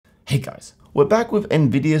Hey guys, we're back with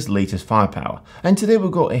Nvidia's latest firepower, and today we've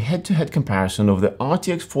got a head-to-head comparison of the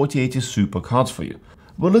RTX 4080 Super cards for you.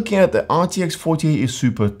 We're looking at the RTX 4080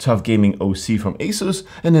 Super TUF Gaming OC from ASUS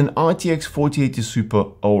and an RTX 4080 Super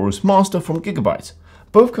Aorus Master from Gigabyte.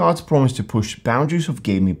 Both cards promise to push boundaries of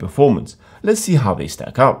gaming performance. Let's see how they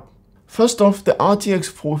stack up. First off, the RTX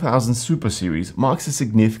 4000 Super series marks a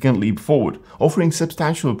significant leap forward, offering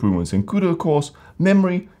substantial improvements in CUDA cores,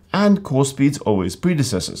 memory, and core speeds over its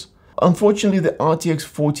predecessors. Unfortunately, the RTX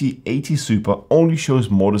 4080 Super only shows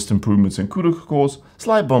modest improvements in CUDA cores,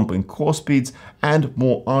 slight bump in core speeds, and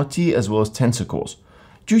more RT as well as tensor cores.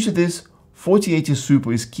 Due to this, 4080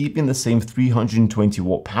 Super is keeping the same 320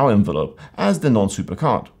 watt power envelope as the non-Super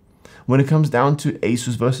card. When it comes down to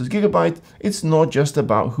ASUS versus Gigabyte, it's not just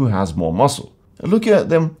about who has more muscle. Looking at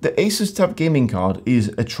them, the ASUS TUF Gaming card is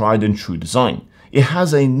a tried and true design. It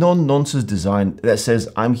has a non-nonsense design that says,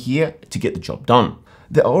 I'm here to get the job done.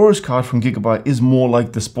 The Aorus card from Gigabyte is more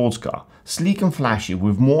like the sports car, sleek and flashy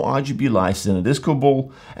with more RGB lights than a disco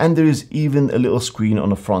ball, and there is even a little screen on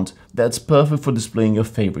the front that's perfect for displaying your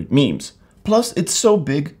favorite memes. Plus, it's so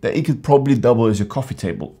big that it could probably double as your coffee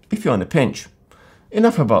table, if you're on a pinch.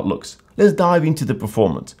 Enough about looks, let's dive into the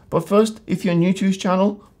performance, but first, if you're new to this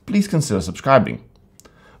channel, please consider subscribing.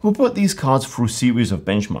 We'll put these cards through a series of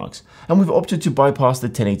benchmarks, and we've opted to bypass the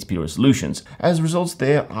 1080p resolutions, as results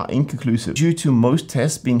there are inconclusive due to most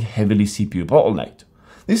tests being heavily CPU bottlenecked.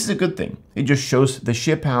 This is a good thing, it just shows the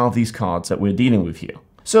sheer power of these cards that we're dealing with here.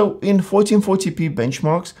 So in 1440p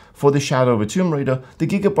benchmarks for the Shadow of a Tomb Raider, the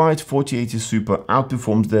Gigabyte 4080 Super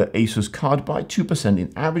outperforms the ASUS card by 2%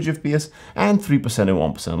 in average FPS and 3% in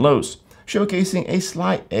 1% lows, showcasing a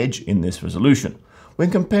slight edge in this resolution. When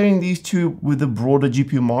comparing these two with the broader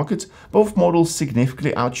GPU market, both models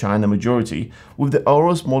significantly outshine the majority, with the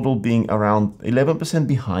Aorus model being around 11%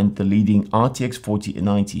 behind the leading RTX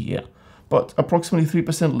 4090 here, but approximately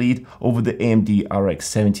 3% lead over the AMD RX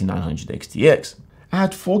 7900 XTX.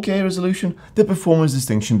 At 4K resolution, the performance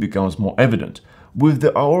distinction becomes more evident, with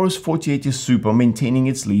the Aorus 4080 Super maintaining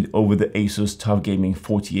its lead over the ASUS TUF Gaming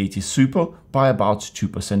 4080 Super by about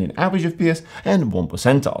 2% in average FPS and 1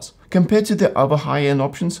 percentiles. Compared to the other high-end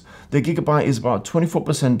options, the Gigabyte is about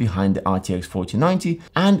 24% behind the RTX 4090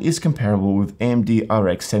 and is comparable with AMD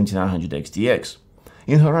RX 7900 XTX.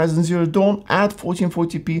 In Horizon Zero Dawn at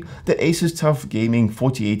 1440p, the ASUS TUF Gaming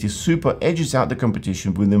 4080 Super edges out the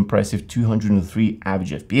competition with an impressive 203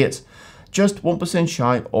 average FPS, just 1%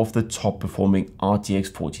 shy of the top-performing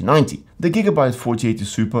RTX 4090. The Gigabyte 4080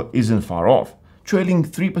 Super isn't far off, trailing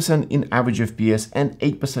 3% in average FPS and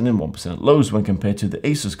 8% in 1% lows when compared to the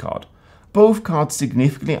ASUS card. Both cards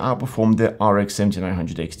significantly outperform the RX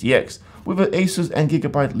 7900 XTX, with the ASUS and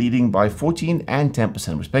Gigabyte leading by 14 and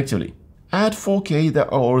 10% respectively. At 4K, the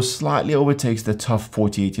Aorus slightly overtakes the TUF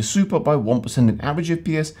 4080 Super by 1% in average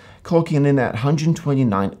FPS, clocking in at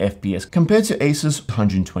 129 FPS compared to ASUS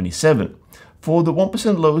 127. For the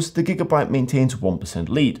 1% lows, the Gigabyte maintains 1%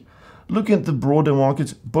 lead. Looking at the broader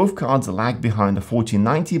market, both cards lag behind the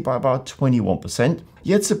 4090 by about 21%,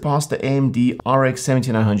 yet surpass the AMD RX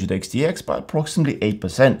 7900 XTX by approximately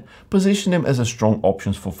 8%, positioning them as strong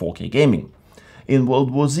options for 4K gaming. In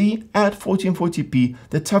World War Z, at 1440p,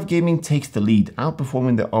 the TUF Gaming takes the lead,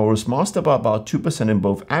 outperforming the Aorus Master by about 2% in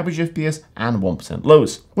both average FPS and 1%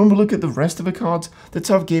 lows. When we look at the rest of the cards, the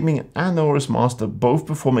TUF Gaming and the Aorus Master both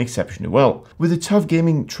perform exceptionally well, with the TUF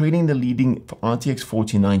Gaming trailing the leading RTX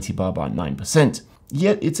 4090 by about 9%,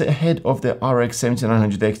 yet it's ahead of the RX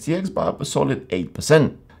 7900 XTX by a solid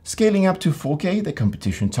 8%. Scaling up to 4K, the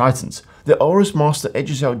competition tightens. The Aorus Master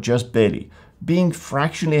edges out just barely, being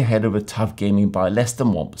fractionally ahead of a TUF Gaming by less than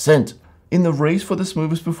 1%. In the race for the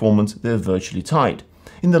smoothest performance, they're virtually tied.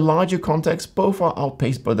 In the larger context, both are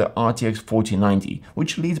outpaced by the RTX 4090,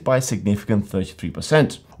 which leads by a significant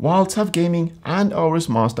 33%, while TUF Gaming and Aorus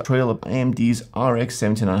Master trail AMD's RX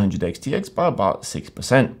 7900 XTX by about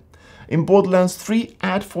 6%. In Borderlands 3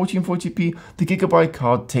 at 1440p, the Gigabyte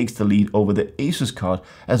card takes the lead over the ASUS card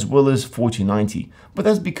as well as 4090, but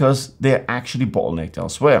that's because they're actually bottlenecked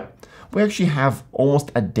elsewhere. We actually have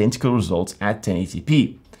almost identical results at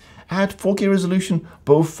 1080p. At 4K resolution,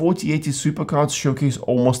 both 4080 Super cards showcase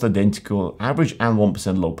almost identical average and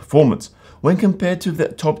 1% low performance. When compared to the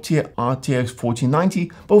top-tier RTX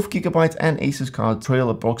 4090, both Gigabyte and ASUS cards trail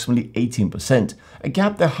approximately 18%, a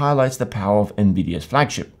gap that highlights the power of Nvidia's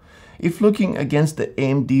flagship. If looking against the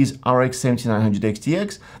AMD's RX 7900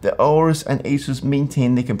 XTX, the Aorus and ASUS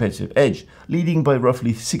maintain their competitive edge, leading by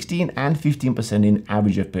roughly 16 and 15% in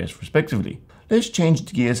average FPS respectively. Let's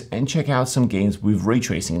change gears and check out some games with ray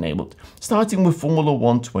tracing enabled, starting with Formula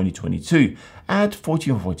 1 2022 at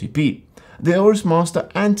 1440p. The Aorus Master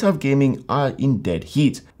and TUF Gaming are in dead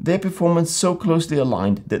heat, their performance so closely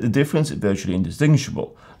aligned that the difference is virtually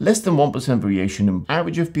indistinguishable. Less than 1% variation in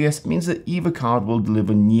average FPS means that either card will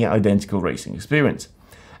deliver near identical racing experience.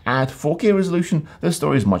 At 4K resolution, the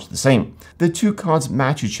story is much the same. The two cards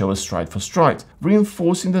match each other stride for stride,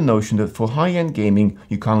 reinforcing the notion that for high-end gaming,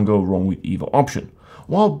 you can't go wrong with either option.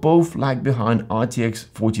 While both lag behind RTX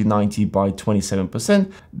 4090 by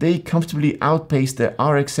 27%, they comfortably outpace their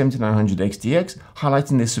RX 7900 XTX,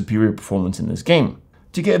 highlighting their superior performance in this game.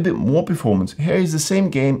 To get a bit more performance, here is the same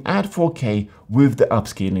game at 4K with the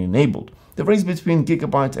upscaling enabled. The race between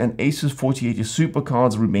Gigabyte and ASUS 4080 Super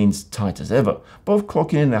cards remains tight as ever, both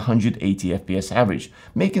clocking in 180 FPS average,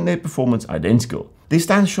 making their performance identical. They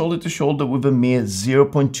stand shoulder to shoulder with a mere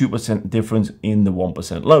 0.2% difference in the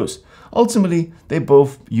 1% lows. Ultimately, they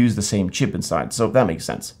both use the same chip inside, so that makes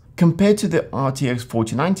sense. Compared to the RTX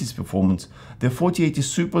 4090's performance, the 4080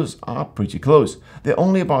 Supers are pretty close. They're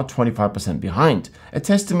only about 25% behind, a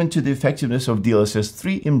testament to the effectiveness of DLSS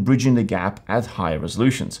 3 in bridging the gap at higher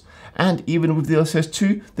resolutions. And even with DLSS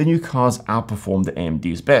 2, the new cards outperform the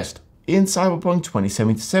AMD's best. In Cyberpunk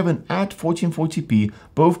 2077 at 1440p,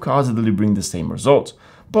 both cards are delivering the same results,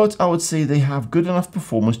 but I would say they have good enough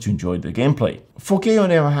performance to enjoy the gameplay. 4K on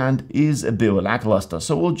the other hand is a bit lackluster,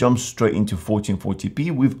 so we'll jump straight into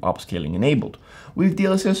 1440p with upscaling enabled. With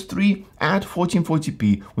DLSS 3 at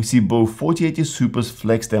 1440p, we see both 4080 Supers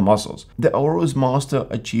flex their muscles. The Aorus Master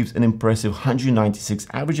achieves an impressive 196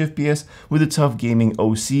 average FPS, with the TUF Gaming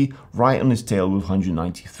OC right on its tail with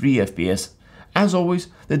 193 FPS. As always,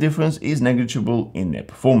 the difference is negligible in their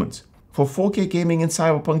performance. For 4K gaming in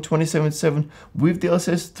Cyberpunk 2077, with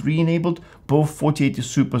DLSS 3 enabled, both 4080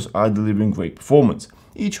 Supers are delivering great performance,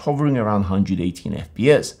 each hovering around 118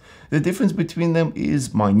 FPS. The difference between them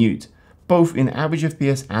is minute, both in average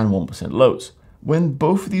FPS and 1% lows. When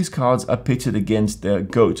both of these cards are pitted against their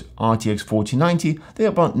GOAT RTX 4090, they are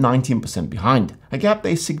about 19% behind, a gap that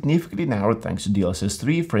is significantly narrowed thanks to DLSS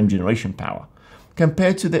 3 frame generation power.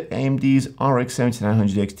 Compared to the AMD's RX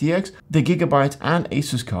 7900 XTX, the Gigabyte and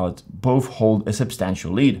ASUS cards both hold a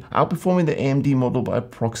substantial lead, outperforming the AMD model by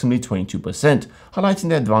approximately 22%, highlighting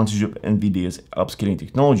the advantage of Nvidia's upscaling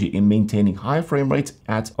technology in maintaining high frame rates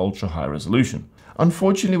at ultra-high resolution.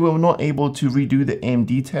 Unfortunately, we were not able to redo the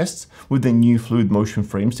AMD tests with the new fluid motion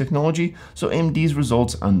frames technology, so AMD's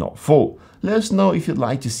results are not full. Let us know if you'd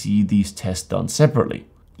like to see these tests done separately.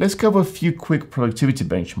 Let's cover a few quick productivity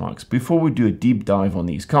benchmarks before we do a deep dive on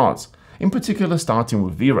these cards, in particular starting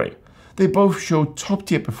with Vray. They both show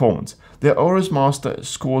top-tier performance. The Aorus Master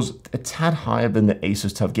scores a tad higher than the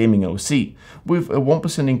ASUS TUF Gaming OC, with a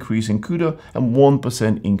 1% increase in CUDA and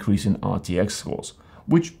 1% increase in RTX scores,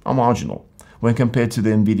 which are marginal. When compared to the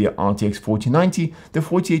Nvidia RTX 4090, the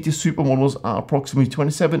 4080 Super models are approximately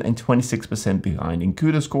 27 and 26% behind in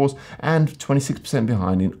CUDA scores and 26%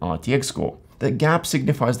 behind in RTX score. The gap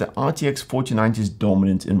signifies that RTX 4090 is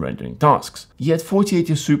dominant in rendering tasks. Yet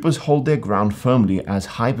 4080 Supers hold their ground firmly as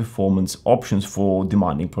high-performance options for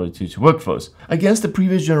demanding productivity workflows. Against the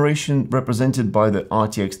previous generation represented by the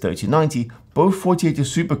RTX 3090, both 4080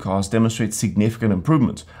 Supercars demonstrate significant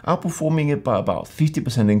improvements, outperforming it by about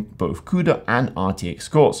 50% in both CUDA and RTX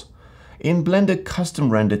scores. In Blender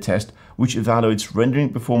Custom Render Test, which evaluates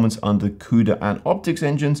rendering performance under CUDA and optics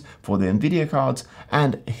engines for the Nvidia cards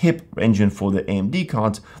and HIP engine for the AMD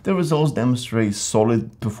cards, the results demonstrate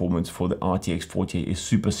solid performance for the RTX 4080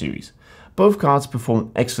 Super series. Both cards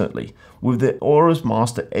perform excellently, with the Aorus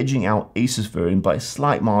Master edging out ASUS variant by a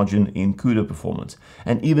slight margin in CUDA performance,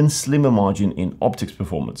 and even slimmer margin in optics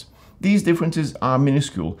performance. These differences are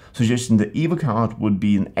minuscule, suggesting that either card would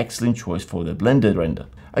be an excellent choice for the Blender render.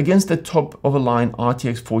 Against the top-of-the-line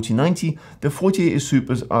RTX 4090, the 4080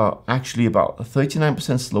 Supers are actually about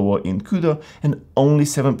 39% slower in CUDA and only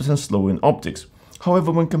 7% slower in optics.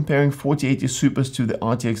 However, when comparing 4080 Supers to the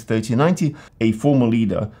RTX 3090, a former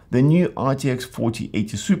leader, the new RTX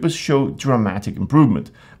 4080 Supers show dramatic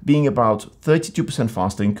improvement, being about 32%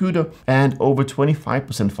 faster in CUDA and over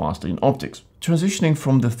 25% faster in optics. Transitioning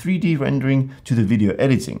from the 3D rendering to the video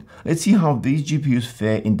editing, let's see how these GPUs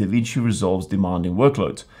fare in DaVinci Resolve's demanding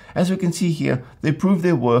workloads. As we can see here, they prove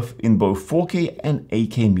their worth in both 4K and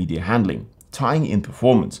 8K media handling, tying in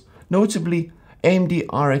performance. Notably, AMD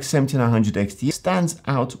RX 7900 XT stands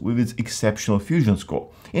out with its exceptional fusion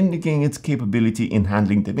score, indicating its capability in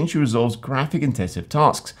handling DaVinci Resolve's graphic-intensive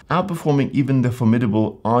tasks, outperforming even the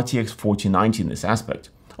formidable RTX 4090 in this aspect.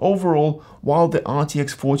 Overall, while the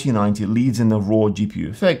RTX 4090 leads in the raw GPU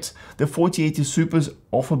effects, the 4080 Supers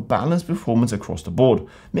offer balanced performance across the board,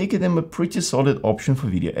 making them a pretty solid option for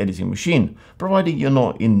video editing machine, providing you're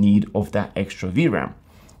not in need of that extra VRAM.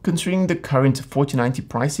 Considering the current 4090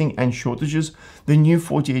 pricing and shortages, the new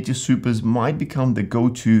 4080 Supers might become the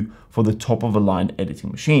go-to for the top-of-the-line editing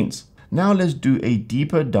machines. Now let's do a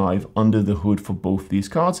deeper dive under the hood for both these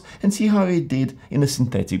cards and see how it did in the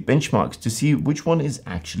synthetic benchmarks to see which one is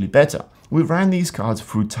actually better. We ran these cards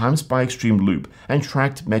through Times by Extreme Loop and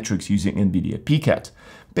tracked metrics using Nvidia PCAT.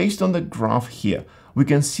 Based on the graph here, we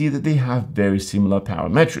can see that they have very similar power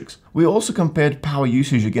metrics. We also compared power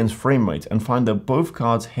usage against frame rate and find that both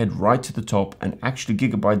cards head right to the top, and actually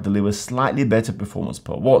Gigabyte delivers slightly better performance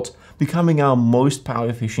per watt, becoming our most power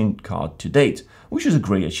efficient card to date, which is a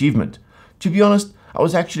great achievement. To be honest, I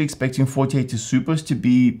was actually expecting 4080 Supers to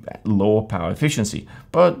be at lower power efficiency,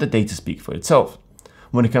 but the data speaks for itself.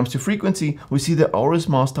 When it comes to frequency, we see the Aorus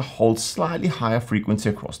Master holds slightly higher frequency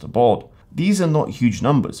across the board. These are not huge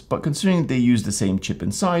numbers, but considering they use the same chip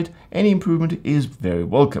inside, any improvement is very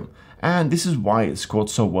welcome, and this is why it scored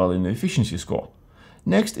so well in the efficiency score.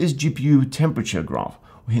 Next is GPU temperature graph,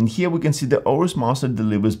 and here we can see the Aorus Master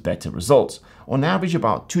delivers better results, on average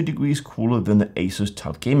about 2 degrees cooler than the ASUS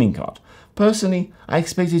TUF Gaming card. Personally, I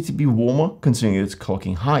expect it to be warmer considering it's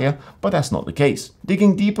clocking higher, but that's not the case.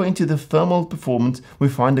 Digging deeper into the thermal performance, we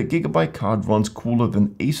find that Gigabyte card runs cooler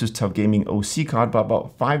than ASUS TUF Gaming OC card by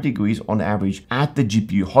about 5 degrees on average at the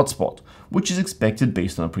GPU hotspot, which is expected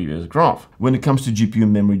based on a previous graph. When it comes to GPU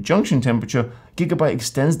memory junction temperature, Gigabyte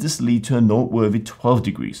extends this lead to a noteworthy 12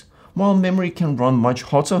 degrees. While memory can run much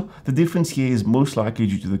hotter, the difference here is most likely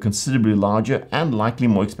due to the considerably larger and likely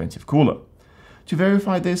more expensive cooler. To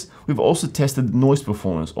verify this, we've also tested the noise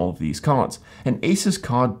performance of these cards, and ASUS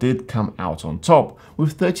card did come out on top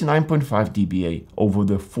with 39.5 dBA over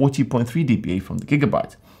the 40.3 dBA from the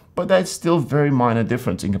Gigabyte, but that's still very minor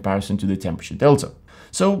difference in comparison to the temperature delta.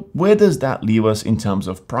 So where does that leave us in terms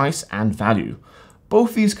of price and value?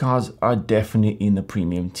 Both these cards are definitely in the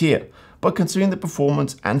premium tier, but considering the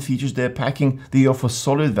performance and features they're packing, they offer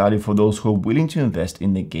solid value for those who are willing to invest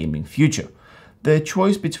in the gaming future. The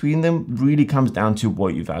choice between them really comes down to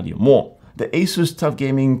what you value more. The ASUS TUF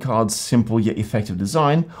Gaming card's simple yet effective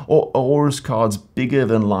design, or Aorus card's bigger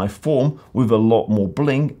than life form with a lot more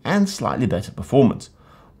bling and slightly better performance.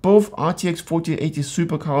 Both RTX 4080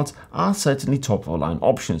 Super cards are certainly top of the line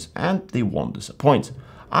options, and they won't disappoint.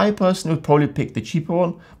 I personally would probably pick the cheaper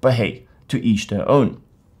one, but hey, to each their own.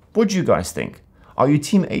 What do you guys think? Are you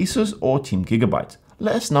team ASUS or team Gigabyte?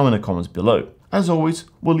 Let us know in the comments below. As always,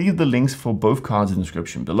 we'll leave the links for both cards in the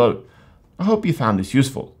description below. I hope you found this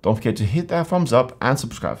useful. Don't forget to hit that thumbs up and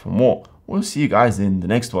subscribe for more. We'll see you guys in the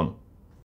next one.